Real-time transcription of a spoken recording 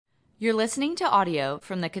You're listening to audio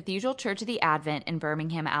from the Cathedral Church of the Advent in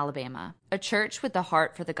Birmingham, Alabama, a church with the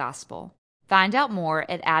heart for the gospel. Find out more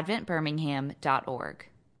at adventbirmingham.org.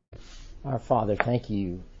 Our Father, thank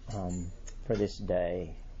you for this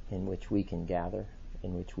day in which we can gather,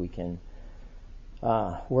 in which we can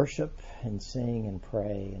worship and sing and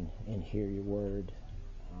pray and hear your word.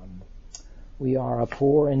 We are a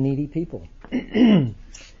poor and needy people, and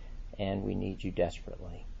we need you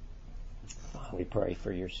desperately. We pray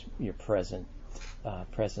for your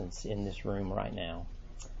presence in this room right now.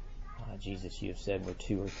 Jesus, you have said where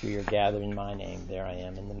two or three are gathered in my name, there I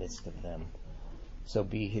am in the midst of them. So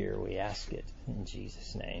be here, we ask it in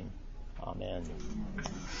Jesus' name. Amen.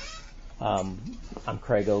 I'm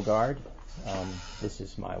Craig Ogard. This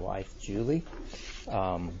is my wife, Julie.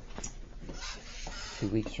 2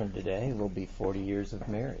 weeks from today will be 40 years of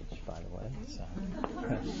marriage, by the way. So,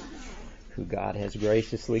 who God has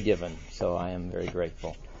graciously given. So I am very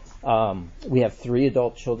grateful. We have 3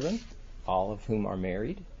 adult children, all of whom are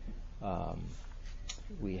married.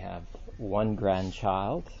 We have 1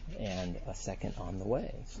 grandchild and a second on the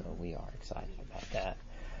way. So we are excited about that.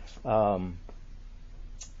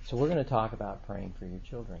 So we're going to talk about praying for your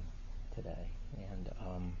children today.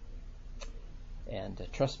 And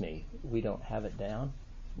trust me, we don't have it down.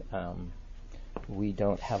 We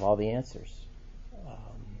don't have all the answers.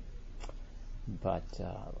 But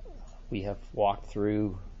we have walked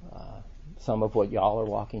through some of what y'all are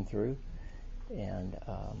walking through, and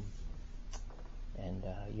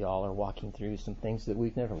y'all are walking through some things that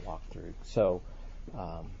we've never walked through. So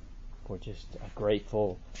we're just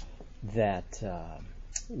grateful that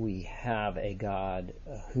we have a God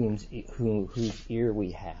whose ear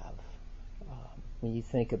we have. When you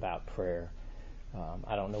think about prayer,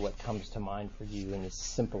 I don't know what comes to mind for you in the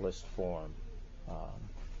simplest form.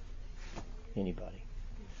 Anybody?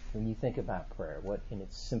 When you think about prayer, what in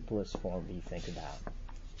its simplest form do you think about?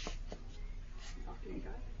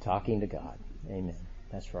 Talking to God. Amen.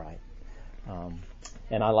 That's right.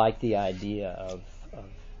 And I like the idea of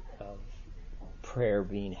prayer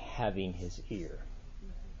being having His ear.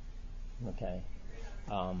 Okay?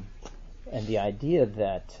 And the idea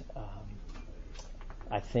that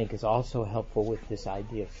I think is also helpful with this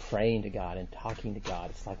idea of praying to God and talking to God.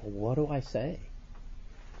 It's like, well, what do I say?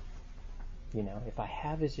 You know, if I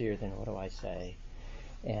have His ear, then what do I say?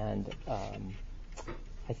 And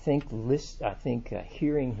I think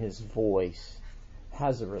hearing His voice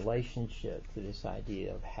has a relationship to this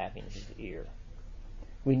idea of having His ear.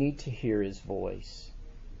 We need to hear His voice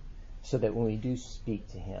so that when we do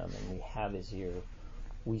speak to Him and we have His ear,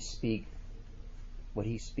 we speak what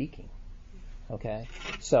He's speaking. Okay?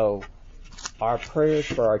 So our prayers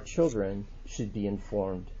for our children should be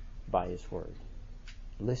informed by His Word,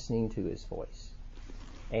 listening to His voice.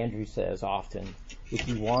 Andrew says often, if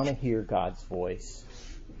you want to hear God's voice,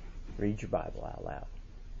 read your Bible out loud.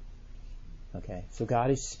 Okay? So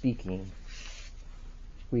God is speaking.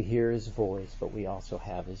 We hear His voice, but we also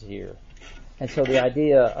have His ear. And so the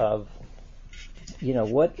idea of, you know,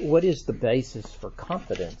 what is the basis for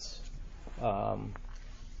confidence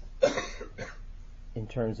in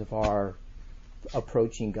terms of our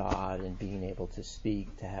approaching God and being able to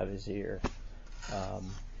speak, to have His ear?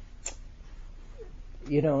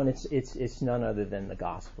 You know, and it's none other than the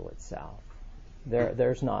gospel itself.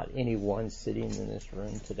 There's not anyone sitting in this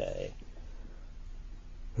room today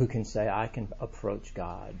who can say, I can approach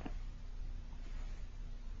God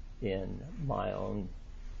in my own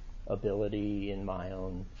ability, in my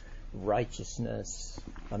own righteousness.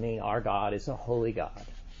 I mean, our God is a holy God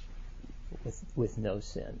with no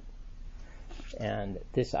sin. And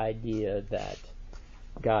this idea that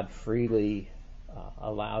God freely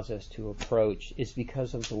allows us to approach is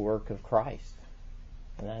because of the work of Christ.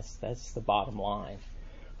 And that's the bottom line.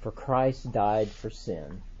 For Christ died for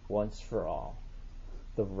sin once for all,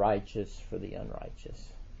 the righteous for the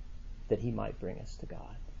unrighteous, that He might bring us to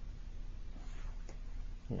God.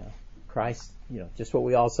 You know, Christ, you know, just what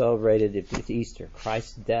we all celebrated at Easter.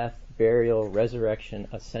 Christ's death, burial, resurrection,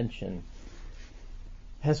 ascension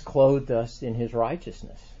has clothed us in His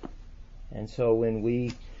righteousness. And so when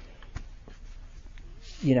we,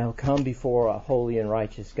 you know, come before a holy and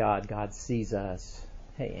righteous God, God sees us.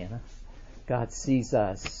 Hey, Anna. God sees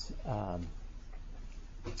us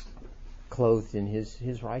clothed in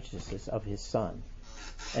His righteousness of His Son.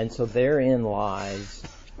 And so therein lies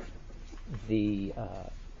the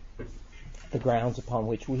grounds upon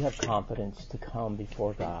which we have confidence to come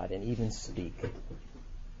before God and even speak.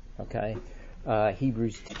 Okay?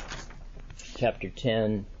 Hebrews chapter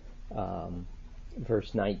 10,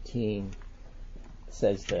 verse 19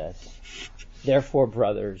 says this: Therefore,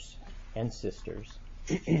 brothers and sisters,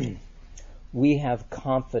 we have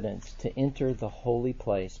confidence to enter the holy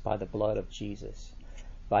place by the blood of Jesus,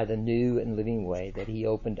 by the new and living way that he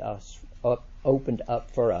opened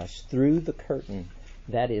up for us through the curtain,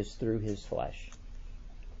 that is, through his flesh.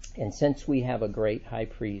 And since we have a great high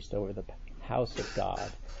priest over the house of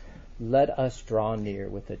God, let us draw near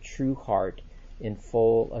with a true heart in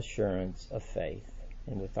full assurance of faith,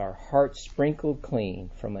 and with our hearts sprinkled clean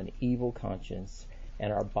from an evil conscience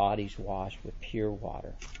and our bodies washed with pure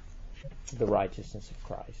water. The righteousness of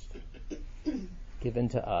Christ, given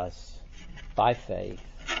to us by faith,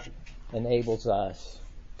 enables us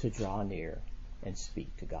to draw near and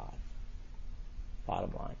speak to God.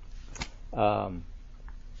 Bottom line.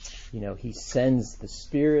 He sends the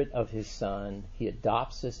Spirit of his Son. He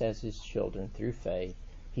adopts us as his children through faith.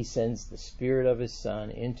 He sends the Spirit of his Son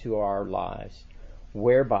into our lives,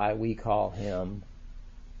 whereby we call him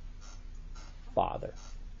Father.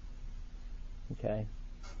 Okay?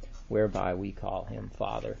 Whereby we call him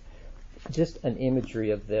Father. Just an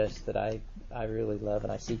imagery of this that I really love,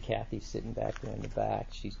 and I see Kathy sitting back there in the back.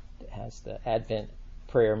 She has the Advent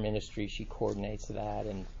prayer ministry. She coordinates that,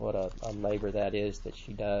 and what a labor that is that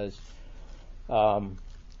she does.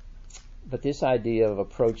 But this idea of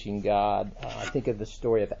approaching God, I think of the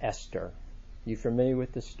story of Esther. You familiar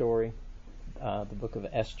with this story? The book of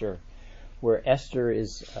Esther, where Esther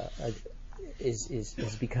is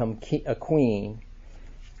become a queen,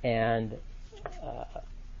 and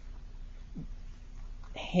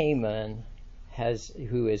Haman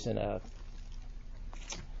who is an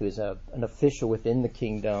official within the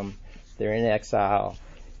kingdom. They're in exile.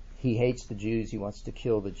 He hates the Jews. He wants to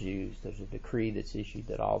kill the Jews. There's a decree that's issued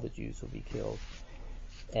that all the Jews will be killed.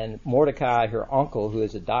 And Mordecai, her uncle, who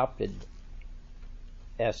has adopted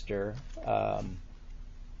Esther,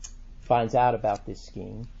 finds out about this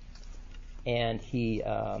scheme, and he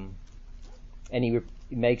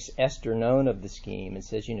makes Esther known of the scheme and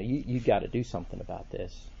says, you got to do something about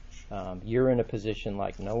this. You're in a position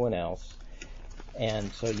like no one else,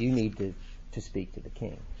 and so you need to speak to the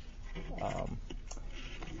king.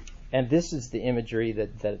 And this is the imagery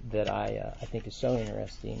that I think is so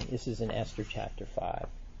interesting. This is in Esther chapter 5.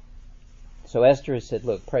 So Esther has said,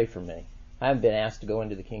 look, pray for me. I haven't been asked to go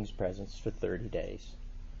into the king's presence for 30 days.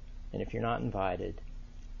 And if you're not invited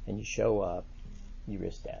and you show up, you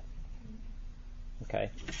risk death. Okay?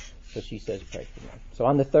 So she says, pray for me. So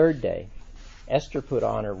on the third day, Esther put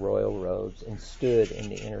on her royal robes and stood in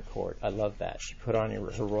the inner court. I love that. She put on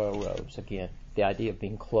her royal robes. Again, the idea of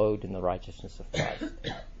being clothed in the righteousness of Christ.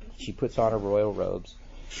 She puts on her royal robes.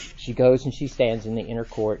 She goes and she stands in the inner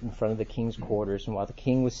court in front of the king's quarters, and while the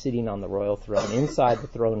king was sitting on the royal throne inside the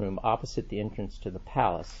throne room opposite the entrance to the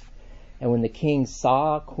palace, and when the king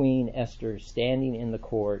saw Queen Esther standing in the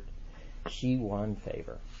court, she won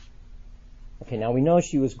favor. Okay, now we know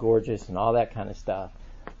she was gorgeous and all that kind of stuff,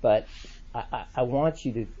 but I want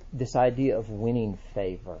you to, this idea of winning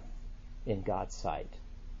favor in God's sight.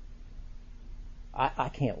 I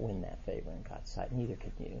can't win that favor in God's sight, neither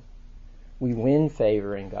can you. We win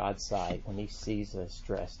favor in God's sight when he sees us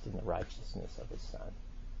dressed in the righteousness of his Son.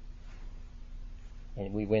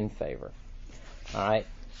 And we win favor. Alright?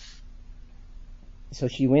 So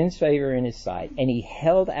she wins favor in his sight, and he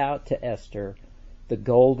held out to Esther the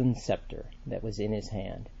golden scepter that was in his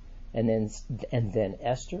hand. And then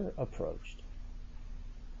Esther approached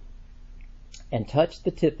and touched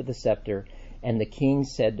the tip of the scepter, and the king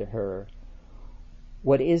said to her,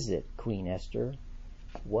 "What is it, Queen Esther?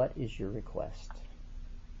 What is your request?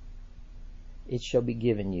 It shall be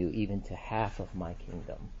given you even to half of my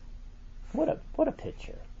kingdom." What a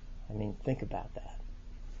picture. I mean, think about that.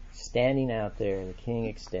 Standing out there, the king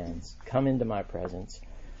extends, "Come into my presence.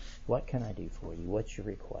 What can I do for you? What's your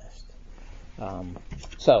request?"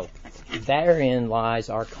 So therein lies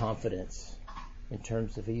our confidence in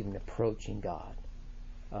terms of even approaching God.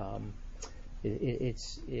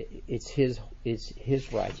 It's His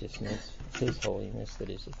righteousness, His holiness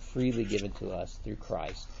that is freely given to us through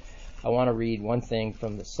Christ. I want to read one thing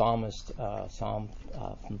from the psalmist, from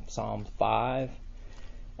Psalm 5.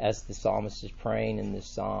 As the psalmist is praying in this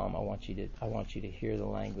psalm, I want you to hear the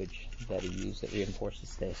language that he used that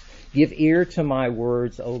reinforces this. "Give ear to my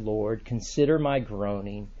words, O Lord. Consider my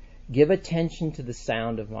groaning. Give attention to the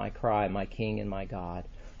sound of my cry, my King and my God.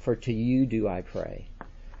 For to you do I pray.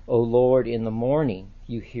 O Lord, in the morning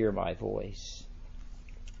you hear my voice."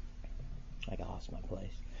 I lost my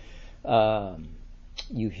place.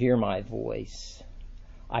 You hear my voice.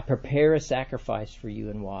 "I prepare a sacrifice for you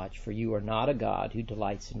and watch, for you are not a God who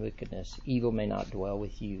delights in wickedness. Evil may not dwell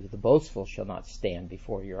with you. The boastful shall not stand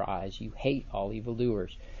before your eyes. You hate all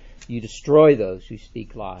evildoers. You destroy those who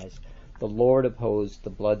speak lies. The Lord opposed the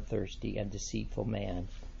bloodthirsty and deceitful man.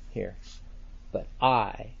 Here. But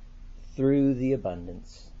I, through the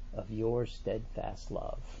abundance of your steadfast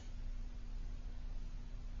love,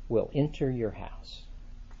 will enter your house,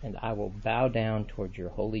 and I will bow down toward your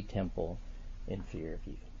holy temple in fear of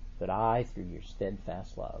you. But I, through your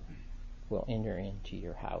steadfast love, will enter into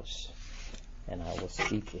your house, and I will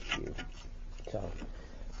speak with you.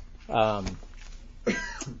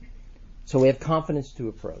 So we have confidence to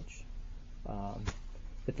approach,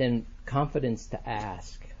 but then confidence to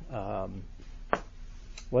ask.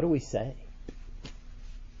 What do we say?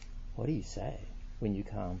 What do you say when you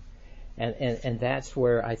come? And that's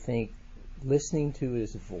where I think listening to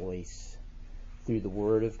his voice through the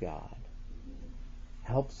Word of God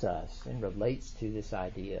helps us and relates to this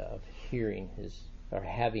idea of hearing his, or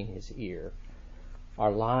having his ear.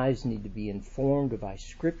 Our lives need to be informed by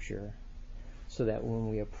Scripture so that when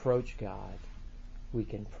we approach God, we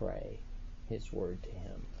can pray his word to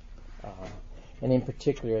him. And in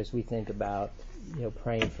particular, as we think about,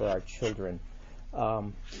 praying for our children,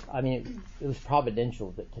 it was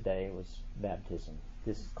providential that today was baptism.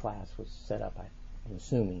 This class was set up, I'm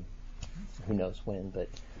assuming, who knows when, but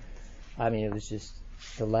it was just,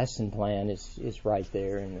 the lesson plan is right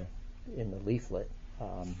there in the leaflet.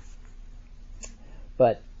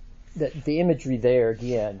 But the imagery there,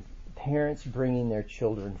 again, parents bringing their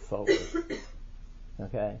children forward,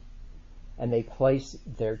 okay? And they place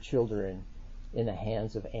their children in the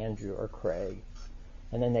hands of Andrew or Craig,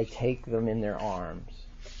 and then they take them in their arms,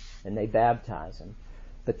 and they baptize them,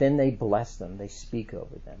 but then they bless them, they speak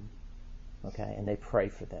over them, okay? And they pray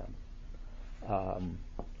for them.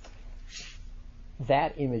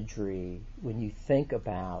 That imagery, when you think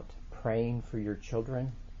about praying for your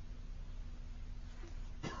children,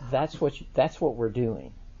 that's what we're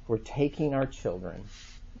doing. We're taking our children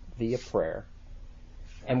via prayer,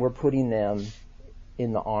 and we're putting them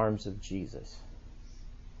in the arms of Jesus.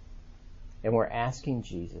 And we're asking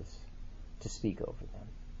Jesus to speak over them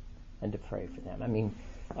and to pray for them.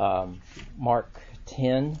 Mark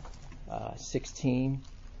 10, 16,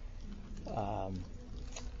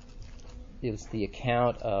 it was the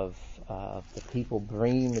account of the people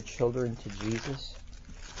bringing the children to Jesus.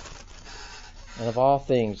 And of all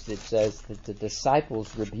things, it says that the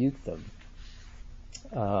disciples rebuked them.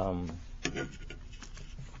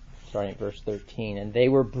 Starting at verse 13. And they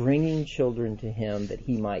were bringing children to him that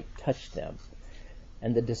he might touch them.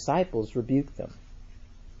 And the disciples rebuked them.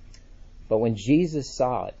 But when Jesus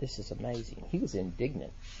saw it, this is amazing, he was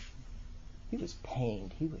indignant. He was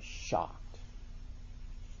pained. He was shocked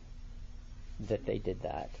that they did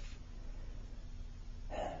that.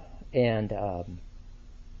 And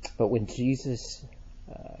but when Jesus,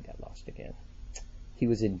 I got lost again. He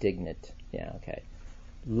was indignant. Yeah, okay.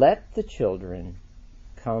 Let the children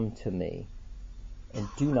come to me, and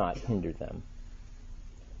do not hinder them.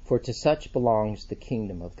 For to such belongs the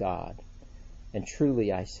kingdom of God. And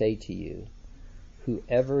truly I say to you,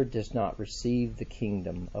 whoever does not receive the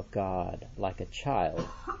kingdom of God like a child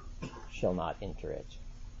shall not enter it.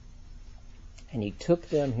 And he took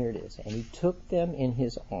them, here it is, and he took them in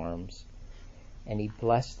his arms, and he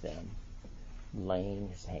blessed them, laying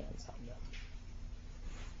his hands on them.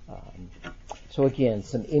 So again,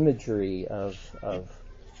 some imagery of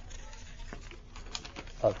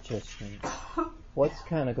just what's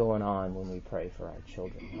kind of going on when we pray for our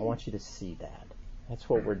children. I want you to see that. That's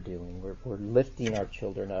what we're doing. We're lifting our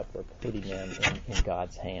children up. We're putting them in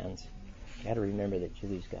God's hands. Got to remember that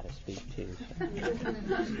Julie's got to speak too. So.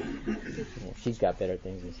 She's got better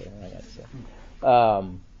things to say than I got to say.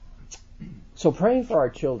 So praying for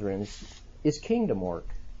our children is kingdom work.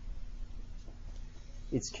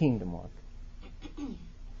 It's kingdom work.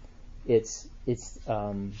 It's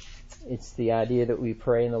the idea that we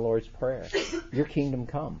pray in the Lord's Prayer. Your kingdom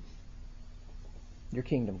come. Your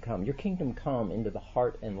kingdom come. Your kingdom come into the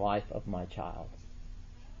heart and life of my child.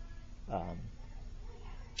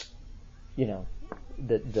 The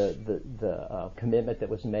commitment that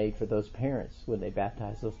was made for those parents when they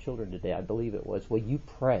baptized those children today, I believe it was, will you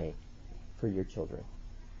pray for your children?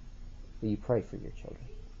 Will you pray for your children?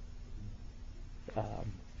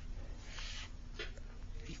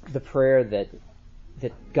 The prayer that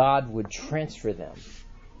God would transfer them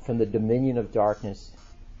from the dominion of darkness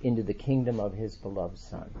into the kingdom of his beloved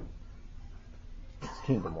Son. It's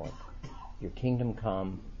kingdom work. Your kingdom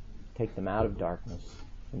come, take them out of darkness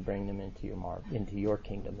and bring them into your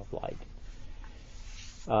kingdom of light.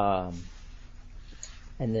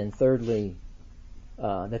 And then thirdly,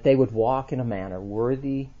 that they would walk in a manner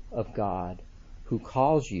worthy of God who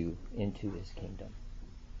calls you into his kingdom.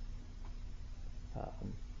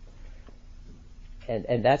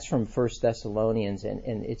 and that's from 1 Thessalonians,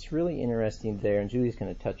 and it's really interesting there, and Julie's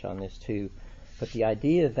going to touch on this too, but the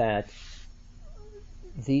idea that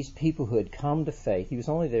these people who had come to faith, he was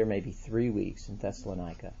only there maybe 3 weeks in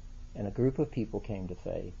Thessalonica, and a group of people came to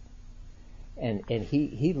faith, and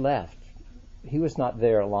he left. He was not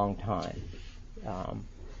there a long time,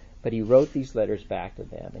 but he wrote these letters back to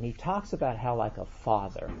them, and he talks about how, like a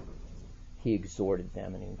father, he exhorted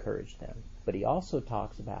them and encouraged them, but he also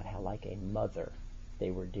talks about how, like a mother,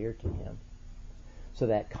 they were dear to him. So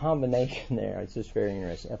that combination there is just very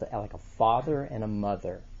interesting, like a father and a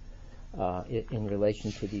mother in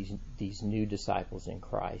relation to these new disciples in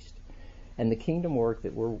Christ. And the kingdom work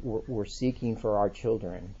that we're seeking for our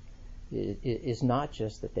children is not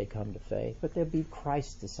just that they come to faith, but they'll be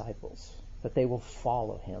Christ's disciples, that they will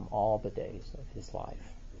follow him all the days of his life.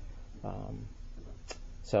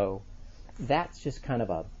 So that's just kind of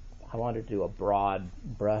I wanted to do a broad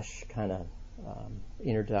brush kind of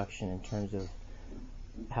introduction in terms of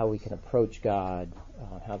how we can approach God,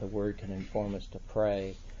 how the Word can inform us to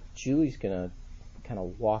pray. Julie's going to kind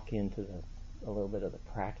of walk into a little bit of the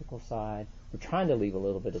practical side. We're trying to leave a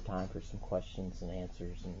little bit of time for some questions and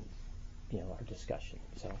answers and, our discussion.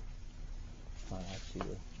 So, I'll ask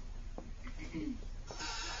you.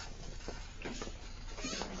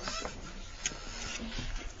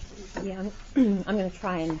 Yeah, I'm going to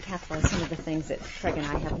try and capitalize some of the things that Craig and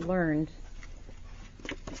I have learned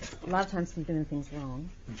a lot of times from doing things wrong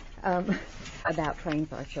about praying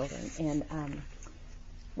for our children. And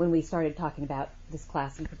when we started talking about this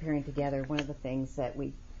class and preparing together, one of the things that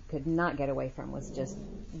we could not get away from was just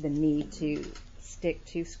the need to stick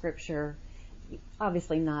to Scripture.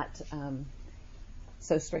 Obviously not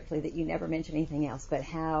so strictly that you never mention anything else, but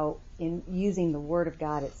how in using the Word of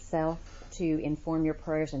God itself to inform your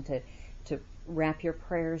prayers and to wrap your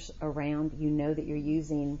prayers around, that you're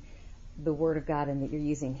using the Word of God and that you're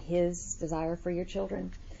using His desire for your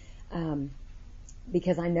children.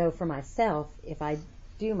 Because I know for myself, if I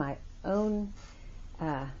do my own,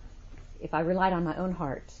 if I relied on my own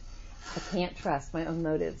heart, I can't trust my own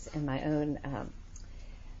motives and my own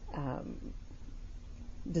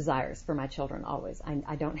desires for my children always.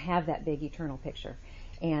 I don't have that big eternal picture.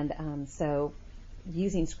 And so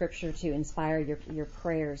using Scripture to inspire your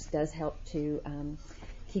prayers does help to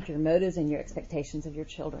keep your motives and your expectations of your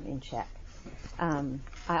children in check.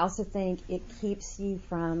 I also think it keeps you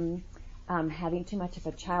from having too much of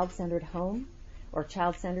a child-centered home or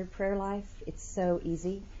child-centered prayer life. It's so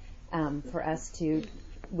easy for us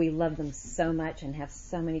we love them so much and have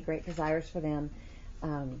so many great desires for them.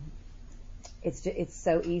 It's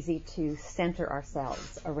so easy to center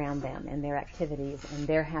ourselves around them and their activities and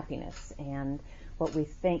their happiness and what we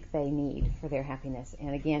think they need for their happiness.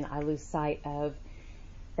 And again, I lose sight of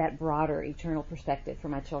that broader eternal perspective for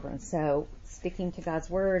my children. So sticking to God's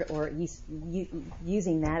Word or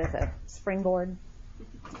using that as a springboard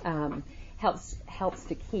helps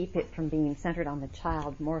to keep it from being centered on the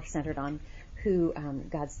child, more centered on who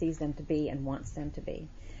God sees them to be and wants them to be.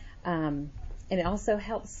 And it also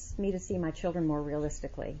helps me to see my children more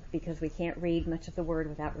realistically, because we can't read much of the Word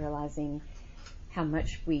without realizing how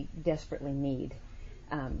much we desperately need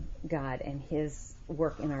God and His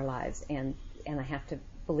work in our lives. And I have to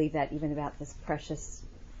believe that even about this precious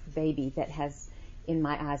baby that in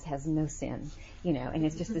my eyes has no sin, and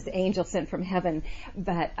it's just this angel sent from heaven.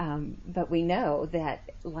 But we know that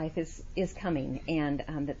life is coming, and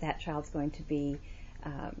that child's going to be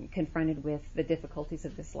confronted with the difficulties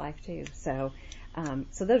of this life too. So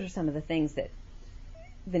those are some of the things that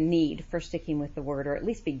the need for sticking with the Word, or at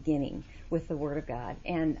least beginning with the Word of God.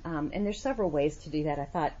 And there's several ways to do that. I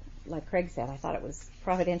thought, like Craig said, I thought it was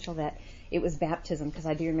providential that it was baptism, because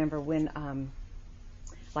I do remember when,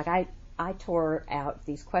 I tore out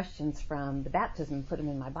these questions from the baptism and put them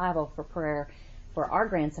in my Bible for prayer for our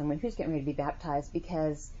grandson when he was getting ready to be baptized,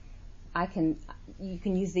 because you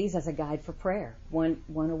can use these as a guide for prayer. One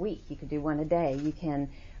a week. You could do one a day. You can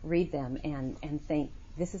read them and think,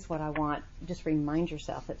 this is what I want. Just remind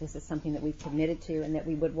yourself that this is something that we've committed to and that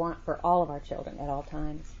we would want for all of our children at all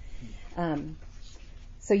times.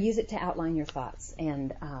 So use it to outline your thoughts.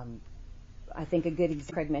 And I think a good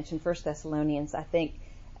example, Craig mentioned 1 Thessalonians, I think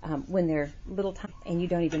when they're little time and you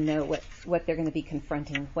don't even know what they're going to be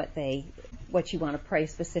confronting, what you want to pray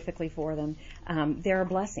specifically for them, there are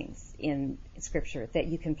blessings in Scripture that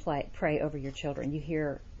you can pray over your children. You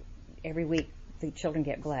hear every week, the children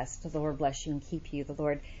get blessed. The Lord bless you and keep you. The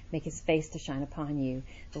Lord make His face to shine upon you.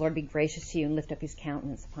 The Lord be gracious to you and lift up His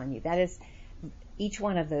countenance upon you. That is, each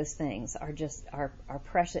one of those things are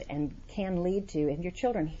precious and can lead to, and your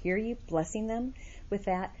children hear you blessing them with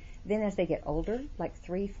that, then as they get older, like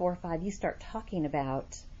 3, 4, 5, you start talking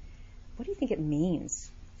about, what do you think it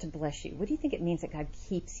means to bless you? What do you think it means that God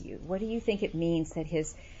keeps you? What do you think it means that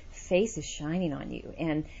his face is shining on you?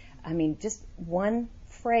 And I mean, just one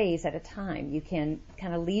phrase at a time, you can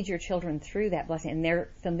kind of lead your children through that blessing, and they're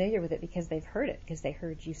familiar with it because they've heard it, because they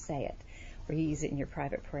heard you say it, or you use it in your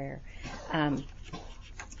private prayer.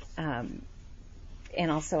 And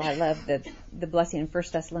also I love the blessing in 1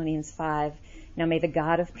 Thessalonians 5. Now may the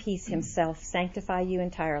God of peace himself sanctify you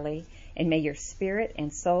entirely, and may your spirit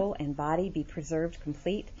and soul and body be preserved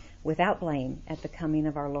complete without blame at the coming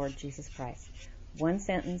of our Lord Jesus Christ. One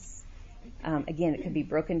sentence. Again, it could be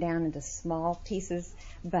broken down into small pieces,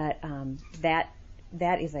 but that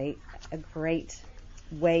is a great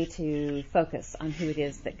way to focus on who it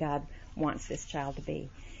is that God wants this child to be,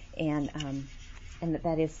 and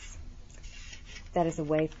that is a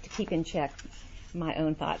way to keep in check my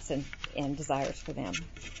own thoughts and desires for them.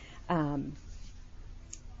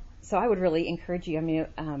 So I would really encourage you. I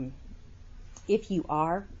mean, if you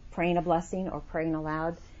are praying a blessing or praying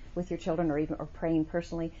aloud with your children, or praying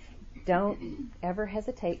personally, don't ever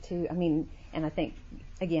hesitate to. I mean, and I think,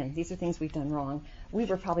 again, these are things we've done wrong. We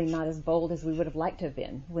were probably not as bold as we would have liked to have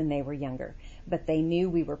been when they were younger, but they knew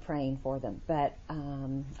we were praying for them. But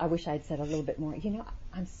I wish I'd said a little bit more.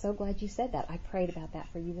 I'm so glad you said that. I prayed about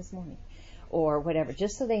that for you this morning, or whatever,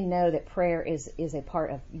 just so they know that prayer is a part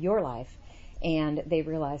of your life, and they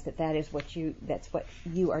realize that's what you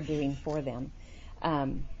are doing for them.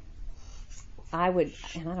 I would,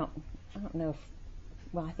 and I don't know if,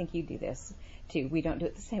 well, I think you do this too. We don't do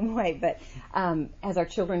it the same way, but as our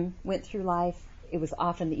children went through life, it was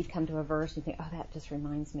often that you'd come to a verse and you think, oh, that just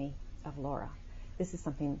reminds me of Laura. This is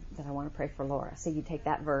something that I want to pray for Laura. So you take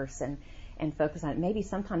that verse and focus on it. Maybe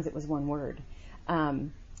sometimes it was one word.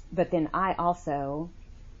 But then I also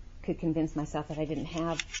could convince myself that I didn't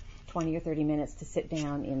have 20 or 30 minutes to sit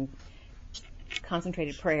down in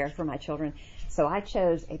concentrated prayer for my children. So I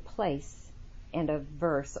chose a place and a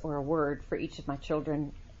verse or a word for each of my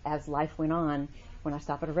children as life went on. When I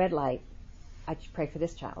stop at a red light, I pray for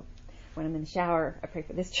this child. When I'm in the shower, I pray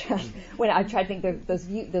for this child. When I try to think of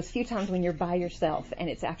those few times when you're by yourself and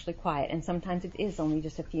it's actually quiet, and sometimes it is only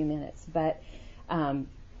just a few minutes. But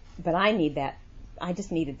I need that. I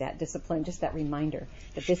just needed that discipline, just that reminder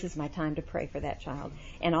that this is my time to pray for that child.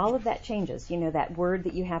 And all of that changes. That word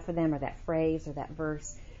that you have for them, or that phrase, or that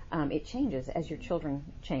verse, it changes as your children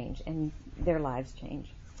change and their lives change.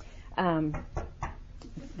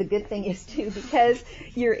 The good thing is too, because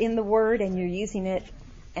you're in the Word and you're using it,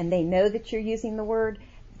 and they know that you're using the Word,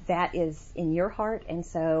 that is in your heart. And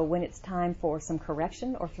so when it's time for some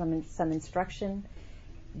correction or some instruction,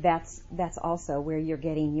 that's also where you're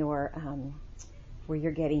getting your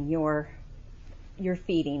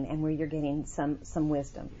feeding, and where you're getting some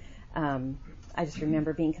wisdom. I just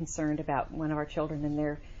remember being concerned about one of our children and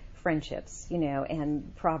their friendships,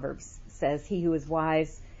 and Proverbs says, he who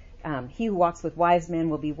walks with wise men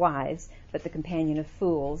will be wise, but the companion of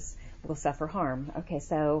fools will suffer harm. Okay,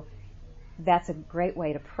 so that's a great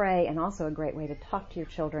way to pray, and also a great way to talk to your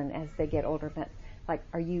children as they get older. But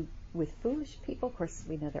are you with foolish people? Of course,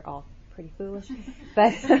 we know they're all pretty foolish,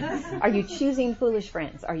 but are you choosing foolish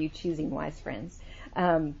friends? Are you choosing wise friends?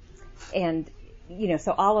 So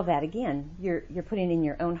all of that, again, you're putting in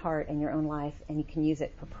your own heart and your own life, and you can use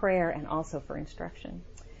it for prayer and also for instruction.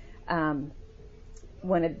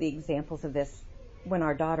 One of the examples of this, when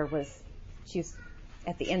our daughter she was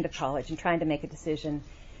at the end of college and trying to make a decision,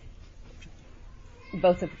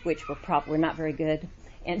 both of which were not very good,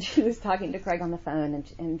 and she was talking to Craig on the phone,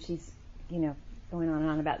 and she's, going on and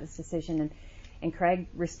on about this decision, and Craig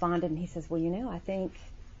responded, and he says, well, I think,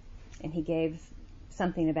 and he gave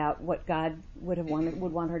something about what God would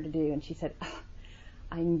want her to do, and she said, oh,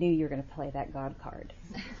 I knew you were going to play that God card,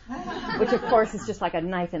 which of course is just like a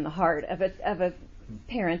knife in the heart of a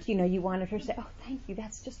parent. You wanted her to say, oh, thank you,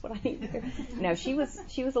 that's just what I need to hear. No, she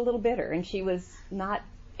was a little bitter, and she was not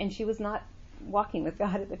walking with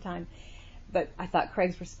God at the time. But I thought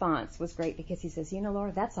Craig's response was great, because he says,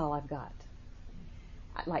 Laura, that's all I've got.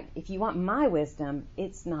 If you want my wisdom,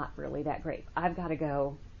 it's not really that great. I've got to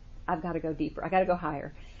go deeper. I got to go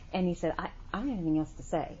higher. And he said, I don't have anything else to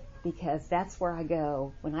say, because that's where I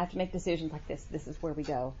go when I have to make decisions like this. This is where we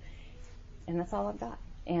go, and that's all I've got.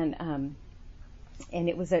 And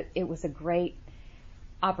it was a great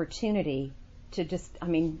opportunity to just,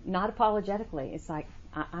 not apologetically. It's like,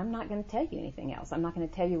 I'm not going to tell you anything else. I'm not going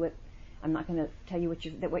to tell you what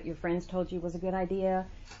your friends told you was a good idea,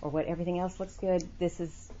 or what everything else looks good. This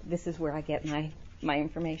is where I get my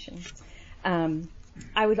information.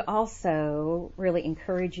 I would also really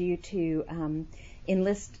encourage you to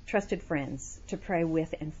enlist trusted friends to pray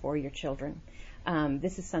with and for your children.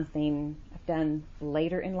 This is something I've done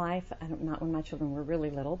later in life, not when my children were really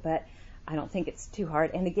little, but I don't think it's too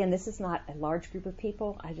hard. And again, this is not a large group of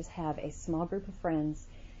people. I just have a small group of friends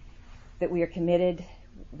that we are committed.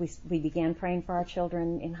 We began praying for our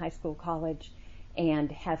children in high school, college,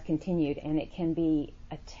 and have continued. And it can be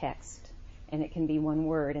a text, and it can be one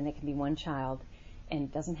word, and it can be one child. And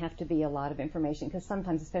it doesn't have to be a lot of information, because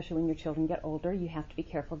sometimes, especially when your children get older, you have to be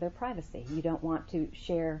careful of their privacy. You don't want to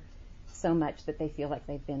share so much that they feel like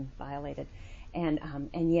they've been violated. And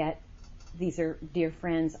yet, these are dear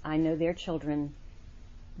friends. I know their children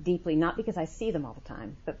deeply, not because I see them all the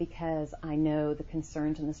time, but because I know the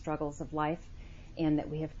concerns and the struggles of life, and that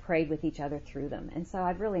we have prayed with each other through them. And so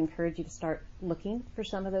I'd really encourage you to start looking for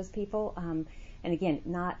some of those people. And again,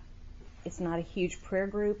 it's not a huge prayer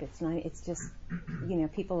group. It's just,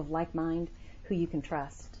 people of like mind who you can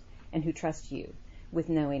trust and who trust you with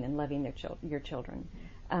knowing and loving your children.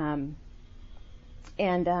 And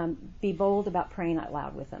be bold about praying out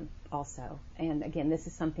loud with them also. And again, this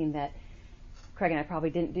is something that Craig and I probably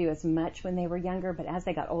didn't do as much when they were younger, but as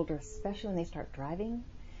they got older, especially when they start driving,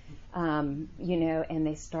 and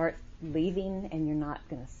they start leaving and you're not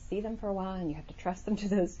going to see them for a while and you have to trust them to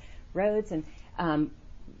those roads. And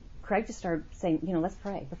Craig just started saying, let's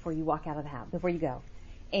pray before you walk out of the house, before you go.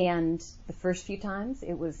 And the first few times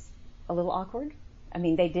it was a little awkward. I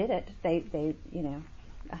mean, they did it. They did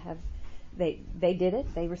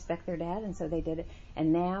it. They respect their dad, and so they did it.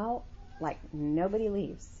 And now, like, nobody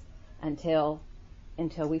leaves until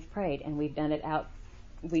we've prayed, and we've done it out.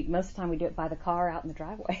 Most of the time we do it by the car out in the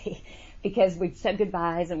driveway because we've said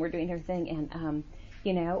goodbyes and we're doing everything, and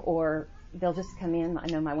or they'll just come in. I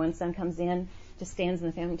know my one son comes in, just stands in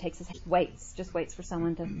the family, takes his waits for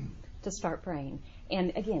someone to start praying.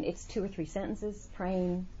 And again, it's 2 or 3 sentences,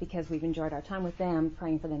 praying because we've enjoyed our time with them,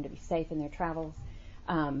 praying for them to be safe in their travels.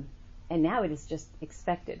 And now it is just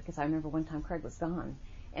expected, because I remember one time Craig was gone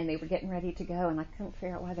and they were getting ready to go, and I couldn't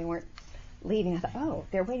figure out why they weren't leaving. I thought, oh,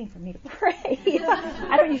 they're waiting for me to pray.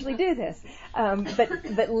 I don't usually do this,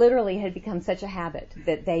 but literally it had become such a habit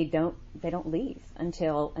that they don't leave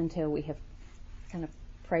until we have kind of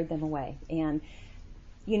prayed them away. And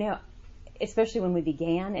especially when we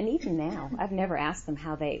began, and even now, I've never asked them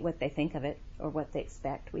what they think of it or what they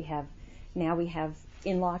expect. We have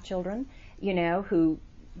in-law children, who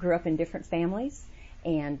grew up in different families,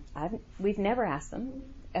 and we've never asked them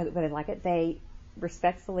whether they like it. They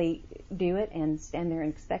respectfully do it and stand there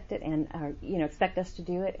and expect it, and expect us to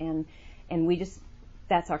do it, and we just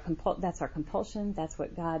that's our compulsion. That's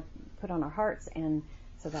what God put on our hearts, and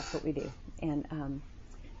so that's what we do. And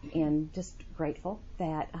just grateful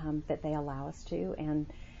that they allow us to, and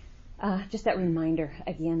just that reminder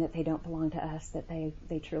again that they don't belong to us, that they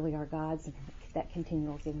truly are God's, and that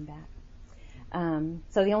continual giving back.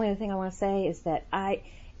 So the only other thing I want to say is that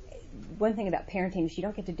one thing about parenting is you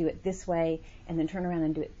don't get to do it this way and then turn around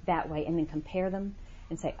and do it that way and then compare them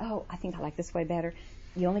and say, oh, I think I like this way better.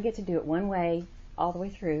 You only get to do it one way all the way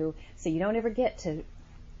through, so you don't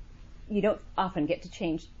often get to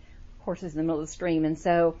change horses in the middle of the stream. And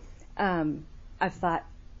so I've thought,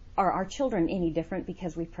 are our children any different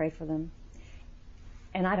because we pray for them?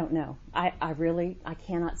 And I don't know. I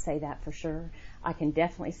cannot say that for sure. I can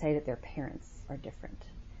definitely say that their parents are different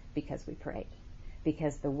because we prayed.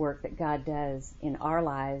 Because the work that God does in our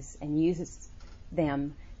lives and uses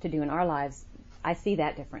them to do in our lives, I see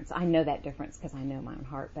that difference. I know that difference because I know my own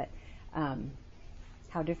heart. But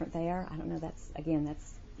how different they are, I don't know. That's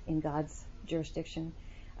in God's jurisdiction.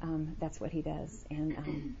 That's what He does.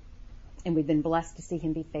 And we've been blessed to see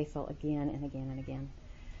Him be faithful again and again and again.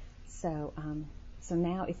 So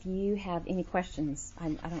now, if you have any questions, I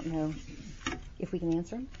don't know if we can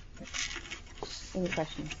answer them. Any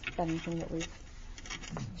questions about anything that we've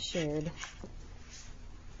shared?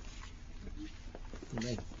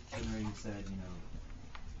 You said,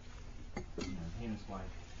 he and his wife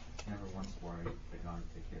never once worried that God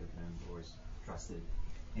would take care of them, always trusted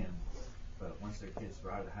Him. But once their kids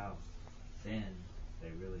were out of the house, then they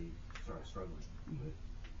really started struggling with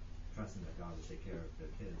trusting that God would take care of their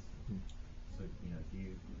kids. So, do you have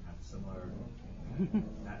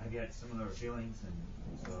have you had similar feelings? And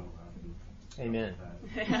so, Amen.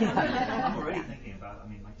 I'm already thinking about,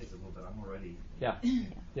 my kids a little bit, I'm already.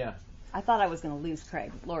 Yeah. I thought I was going to lose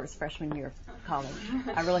Craig, Laura's freshman year of college.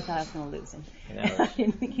 I really thought I was going to lose him. I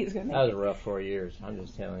didn't think he was going to make it. That was a rough 4 years, I'm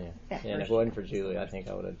just telling you. And if it wasn't for Julie, I think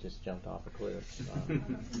I would have just jumped off a cliff.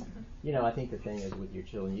 I think the thing is with your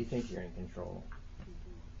children, you think you're in control.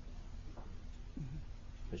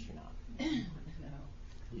 But you're not. You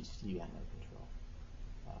got no control.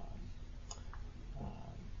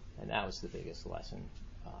 And that was the biggest lesson.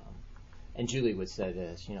 And Julie would say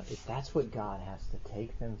this, if that's what God has to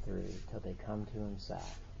take them through till they come to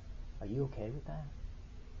himself, are you okay with that?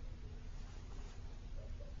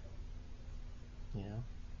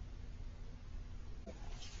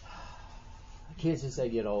 Kids as they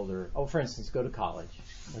get older, for instance, go to college.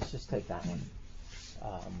 Let's just take that one.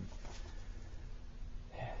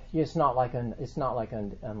 It's not like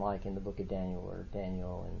unlike in the book of Daniel, where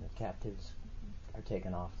Daniel and the captives are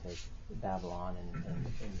taken off to Babylon and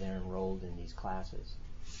they're enrolled in these classes.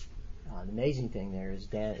 The amazing thing there is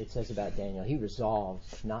it says about Daniel, he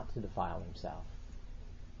resolves not to defile himself.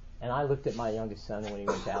 And I looked at my youngest son when he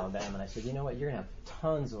went to Alabama and I said, you know what, you're going to have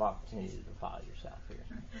tons of opportunity to defile yourself here.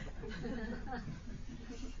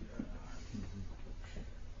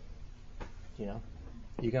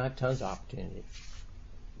 You're going to have tons of opportunity.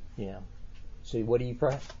 So what do you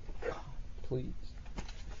pray? God, please.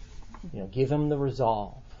 Give him the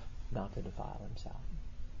resolve not to defile himself.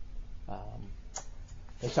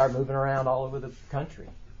 They start moving around all over the country.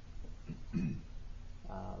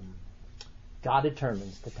 God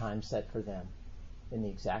determines the time set for them in the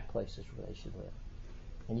exact places where they should live.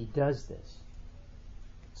 And he does this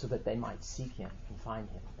so that they might seek him and find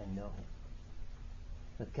him and know him.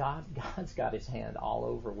 But God's got his hand all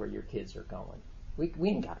over where your kids are going. We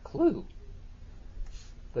ain't got a clue.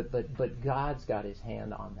 But God's got his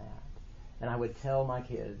hand on that. And I would tell my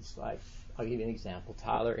kids, I'll give you an example.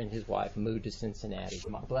 Tyler and his wife moved to Cincinnati.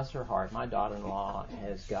 Bless her heart, my daughter-in-law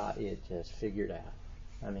has got it just figured out.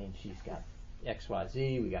 I mean, she's got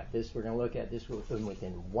XYZ, we got this we're going to look at, this, and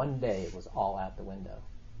within one day it was all out the window.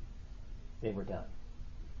 They were done.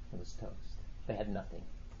 It was toast. They had nothing.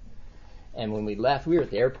 And when we left, we were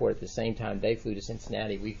at the airport at the same time they flew to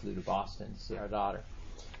Cincinnati, we flew to Boston to see our daughter.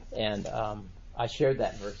 And I shared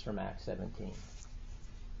that verse from Acts 17.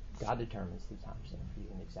 God determines the times for you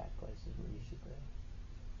in exact places where you should live.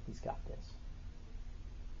 He's got this.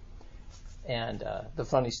 And the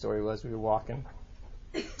funny story was we were walking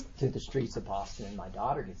through the streets of Boston, and my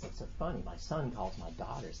daughter gets it so funny. My son calls my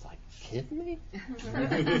daughter. It's like, kidding me?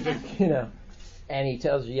 And he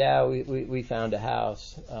tells her, yeah, we found a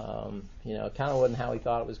house. It kind of wasn't how he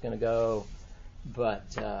thought it was going to go,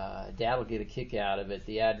 but Dad will get a kick out of it.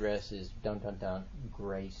 The address is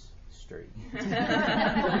Grace Street.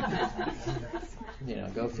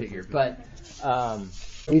 Go figure. But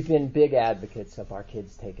we've been big advocates of our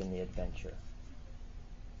kids taking the adventure,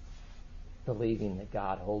 believing that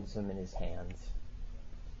God holds them in his hands,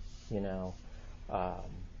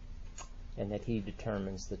 and that he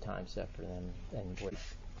determines the time set for them.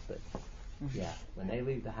 But yeah, when they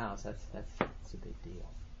leave the house, that's a big deal.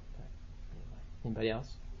 But anyway, anybody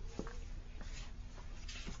else?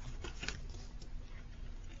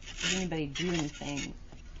 Does anybody do anything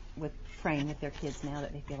with praying with their kids now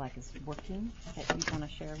that they feel like is working that you want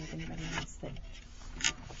to share with anybody else that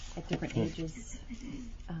at different ages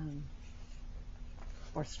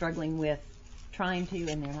or struggling with trying to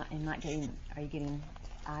and they're not getting? Are you getting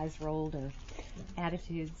eyes rolled or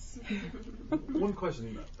attitudes? One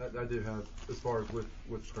question I do have as far as with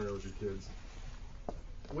prayer with your kids,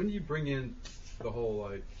 when you bring in the whole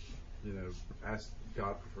ask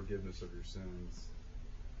God for forgiveness of your sins,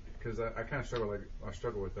 because I kind of struggle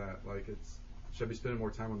with that. Should I be spending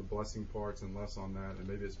more time on the blessing parts and less on that? And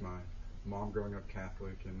maybe it's my mom growing up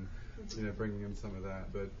Catholic and bringing in some of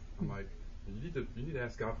that. But I'm like, you need to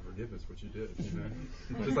ask God for forgiveness what you did,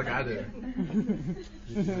 just like I did.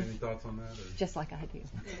 You have any thoughts on that? Or? Just like I do.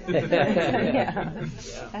 Yeah.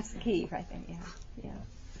 That's the key right there. Yeah.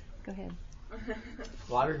 Go ahead.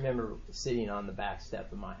 Well, I remember sitting on the back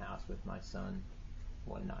step of my house with my son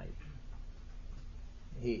one night.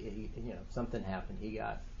 He something happened. He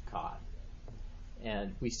got caught,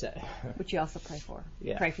 and we said. Which you also pray for.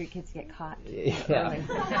 Yeah. Pray for your kids to get caught. Yeah.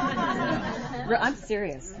 I'm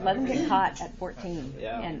serious. Let them get caught at 14,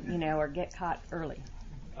 yeah. And or get caught early,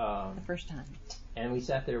 the first time. And we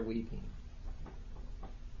sat there weeping.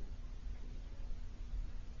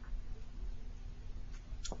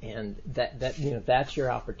 And that's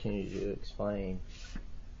your opportunity to explain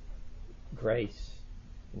grace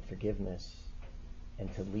and forgiveness,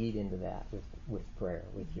 and to lead into that with prayer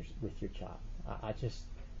with your child.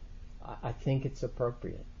 I think it's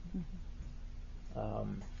appropriate to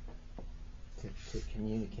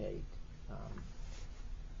communicate,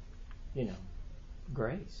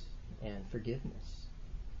 grace and forgiveness,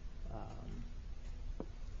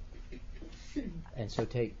 and so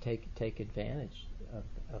take advantage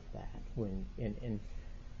of that when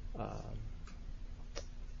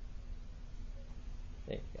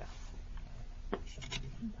yeah.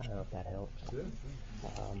 I don't know if that helps.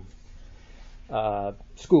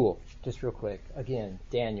 School, just real quick. Again,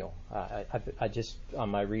 Daniel. I just, on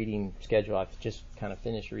my reading schedule, I've just kind of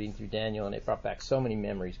finished reading through Daniel, and it brought back so many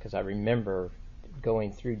memories because I remember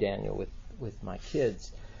going through Daniel with my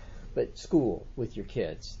kids. But school with your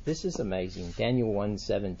kids. This is amazing. Daniel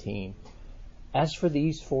 1:17. As for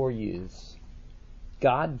these 4 youths,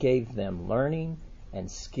 God gave them learning and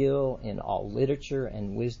skill in all literature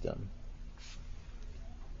and wisdom.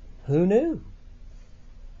 Who knew?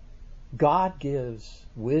 God gives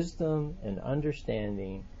wisdom and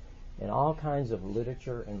understanding in all kinds of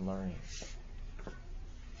literature and learning.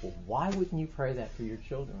 Well, why wouldn't you pray that for your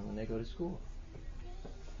children when they go to school?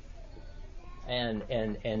 And I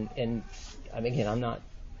mean, again, I'm not,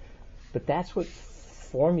 but that's what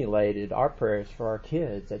formulated our prayers for our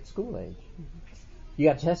kids at school age. You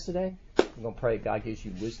got a test today? I'm going to pray God gives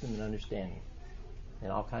you wisdom and understanding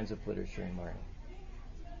in all kinds of literature and learning.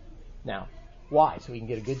 Now, why? So he can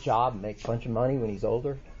get a good job and make a bunch of money when he's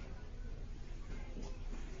older?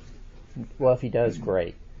 Well, if he does,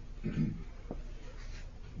 great.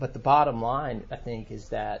 But the bottom line, I think, is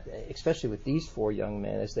that, especially with these 4 young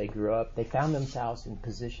men, as they grew up, they found themselves in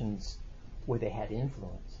positions where they had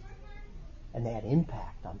influence and they had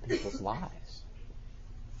impact on people's lives.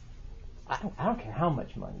 I don't care how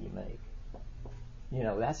much money you make. You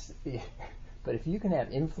know, that's... But if you can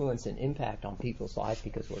have influence and impact on people's lives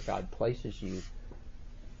because where God places you,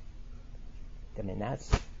 I mean,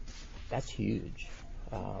 that's huge.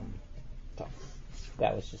 So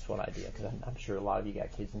that was just one idea, because I'm sure a lot of you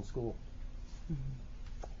got kids in school.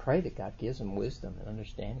 Mm-hmm. Pray that God gives them wisdom and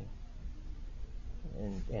understanding.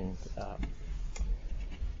 And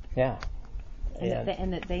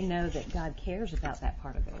that they know that God cares about that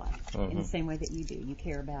part of their life in the same way that you do. You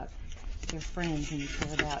care about their friends, and you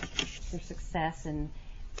care about their success, and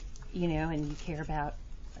you know, and you care about,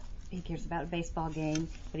 he cares about a baseball game,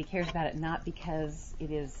 but he cares about it not because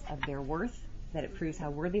it is of their worth, that it proves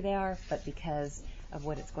how worthy they are, but because of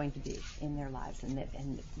what it's going to do in their lives,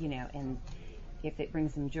 and you know, and if it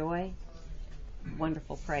brings them joy,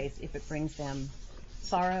 wonderful praise. If it brings them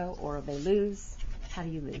sorrow or they lose, how do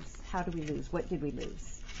you lose? How do we lose? What did we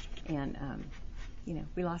lose? And you know,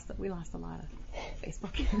 we lost a lot of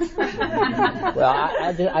baseball games. Well,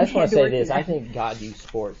 I just want to say this. I think God used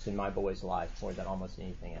sports in my boys' life more than almost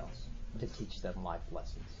anything else to teach them life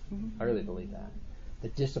lessons. Mm-hmm. I really believe that. The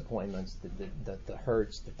disappointments, the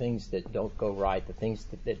hurts, the things that don't go right, the things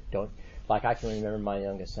that don't... Like, I can remember my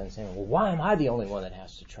youngest son saying, well, why am I the only one that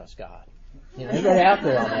has to trust God? You know, everybody out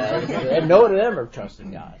there on that, and no one ever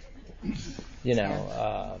trusted God. You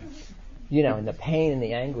know, and the pain and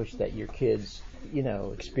the anguish that your kids, you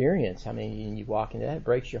know, experience. I mean, you walk into that, it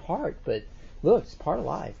breaks your heart. But look, it's part of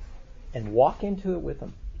life. And walk into it with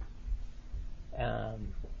them.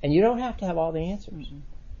 And you don't have to have all the answers. Mm-hmm.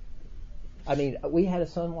 I mean, we had a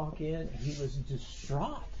son walk in, and he was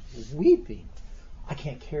distraught. He was weeping. I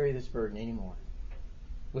can't carry this burden anymore.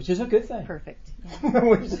 Which is a good thing. Perfect. Yeah.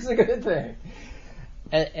 Which is a good thing.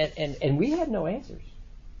 And we had no answers.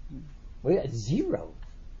 We had zero.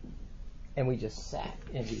 And we just sat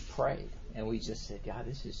and we prayed. And we just said, God,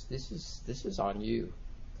 this is on you.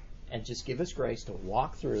 And just give us grace to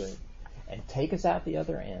walk through it and take us out the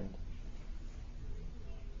other end.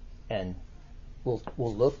 And we'll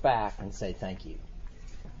look back and say thank you.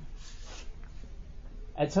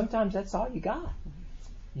 And sometimes that's all you got.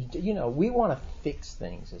 You know, we want to fix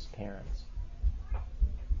things as parents.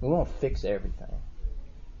 We want to fix everything.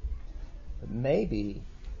 But maybe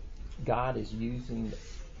God is using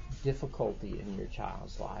difficulty in your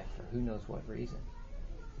child's life for who knows what reason.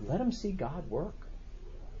 Let them see God work.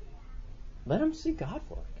 Let them see God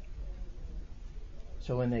work.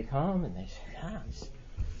 So when they come and they say, nice,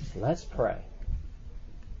 let's pray.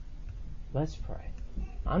 Let's pray.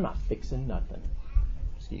 I'm not fixing nothing.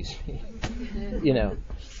 Excuse me. You know,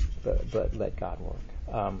 but let God work.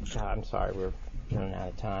 God, I'm sorry, we're running out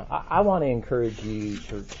of time. I want to encourage you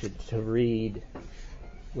to read.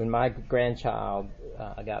 When my grandchild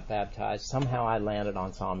got baptized, somehow I landed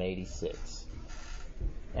on Psalm 86.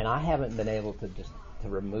 And I haven't been able to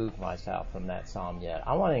remove myself from that psalm yet.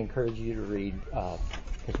 I want to encourage you to read,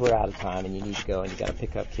 because we're out of time and you need to go and you got to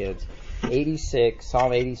pick up kids. 86,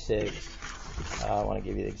 Psalm 86. I want to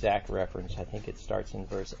give you the exact reference. I think it starts in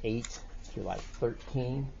verse 8 through like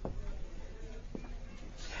 13.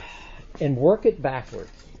 And work it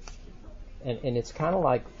backwards. And it's kind of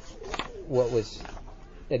like what was,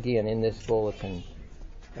 again, in this bulletin,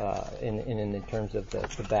 in terms of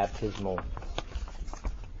the baptismal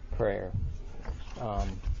prayer. Or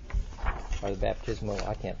the baptismal,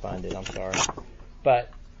 I can't find it, I'm sorry.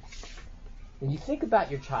 But when you think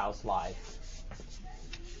about your child's life,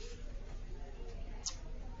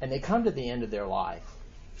 and they come to the end of their life,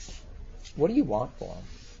 what do you want for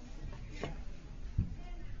them?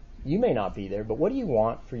 You may not be there, but what do you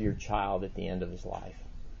want for your child at the end of his life?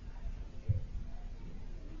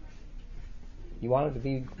 You want him to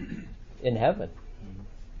be in heaven,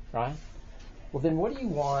 right? Well, then what do you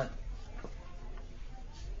want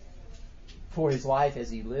for his life as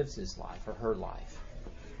he lives his life or her life?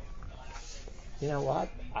 You know what?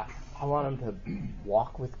 I want him to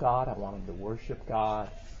walk with God. I want him to worship God.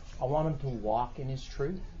 I want him to walk in his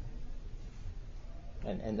truth.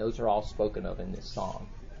 And those are all spoken of in this psalm.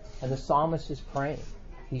 And the psalmist is praying.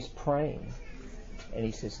 He's praying. And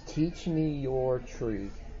he says, teach me your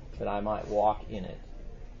truth that I might walk in it.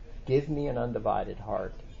 Give me an undivided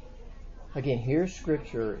heart. Again, here's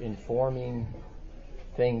Scripture informing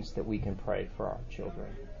things that we can pray for our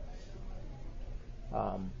children.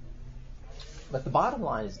 But the bottom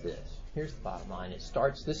line is this. Here's the bottom line.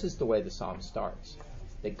 This is the way the psalm starts.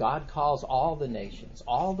 That God calls all the nations,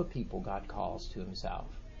 all the people God calls to himself.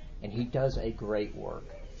 And he does a great work.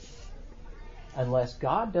 Unless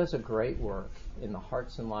God does a great work in the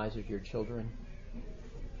hearts and lives of your children,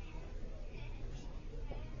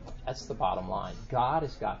 that's the bottom line. God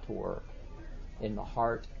has got to work in the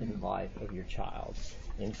heart and life of your child,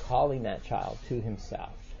 in calling that child to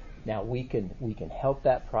himself. Now we can help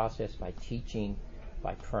that process by teaching,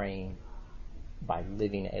 by praying, by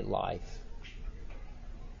living a life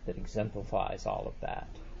that exemplifies all of that.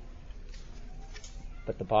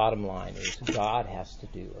 But the bottom line is God has to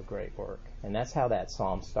do a great work. And that's how that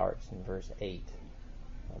psalm starts in verse 8,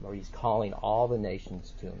 where he's calling all the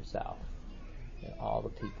nations to himself and all the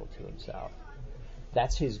people to himself.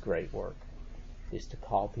 That's his great work, is to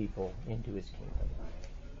call people into his kingdom.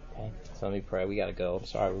 Okay, so let me pray. We got to go. I'm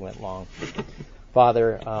sorry we went long.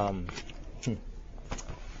 Father,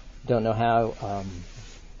 don't know how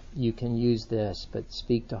you can use this, but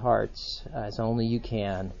speak to hearts as only you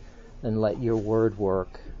can, and let your word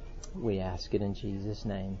work. We ask it in Jesus'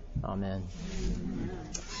 name. Amen.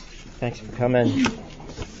 Thanks for coming.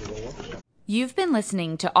 You've been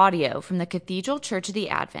listening to audio from the Cathedral Church of the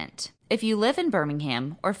Advent. If you live in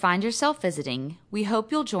Birmingham or find yourself visiting, we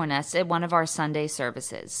hope you'll join us at one of our Sunday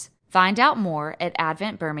services. Find out more at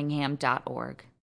adventbirmingham.org.